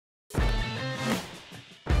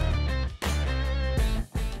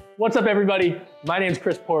What's up, everybody? My name's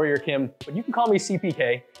Chris Poirier Kim, but you can call me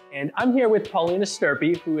CPK, and I'm here with Paulina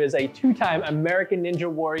Sturpey, who is a two-time American Ninja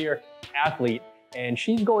Warrior athlete, and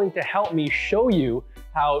she's going to help me show you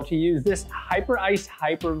how to use this Hyper Ice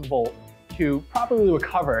Hyper Volt to properly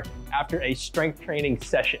recover after a strength training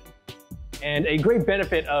session. And a great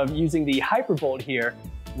benefit of using the Hyper Volt here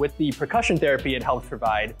with the percussion therapy it helps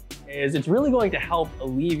provide is it's really going to help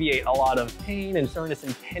alleviate a lot of pain and soreness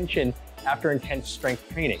and tension after intense strength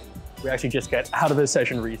training. We actually just got out of this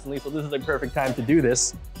session recently, so this is a perfect time to do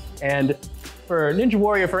this. And for Ninja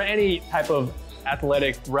Warrior, for any type of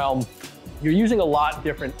athletic realm, you're using a lot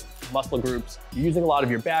different muscle groups. You're using a lot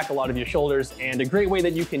of your back, a lot of your shoulders, and a great way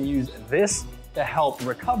that you can use this to help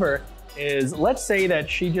recover is, let's say that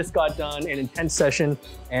she just got done an intense session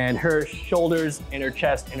and her shoulders and her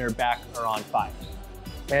chest and her back are on 5.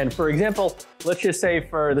 And for example, let's just say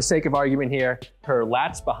for the sake of argument here, her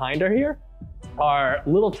lats behind her here are a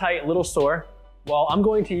little tight, a little sore. Well, I'm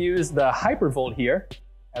going to use the Hypervolt here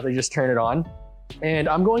as I just turn it on. And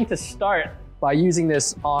I'm going to start by using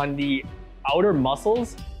this on the outer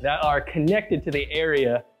muscles that are connected to the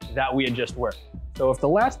area that we had just worked. So if the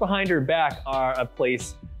lats behind her back are a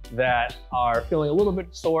place that are feeling a little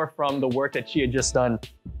bit sore from the work that she had just done,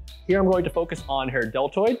 here I'm going to focus on her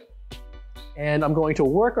deltoid. And I'm going to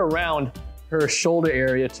work around her shoulder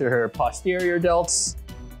area to her posterior delts.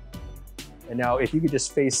 And now if you could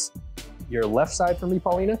just face your left side for me,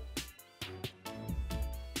 Paulina.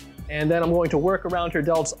 And then I'm going to work around her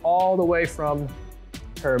delts all the way from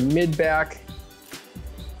her mid-back,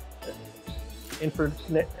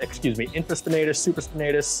 infraspinatus,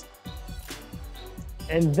 supraspinatus.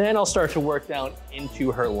 And then I'll start to work down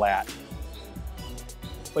into her lat.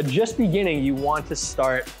 But just beginning, you want to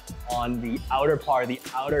start on the outer part, the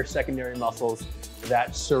outer secondary muscles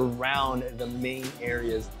that surround the main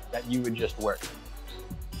areas that you would just work.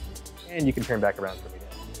 And you can turn back around for me now.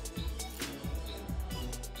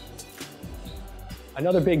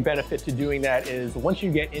 Another big benefit to doing that is once you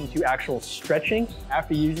get into actual stretching,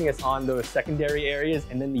 after using this on those secondary areas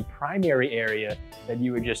and then the primary area that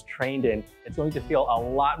you were just trained in, it's going to feel a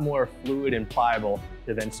lot more fluid and pliable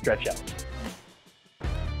to then stretch out.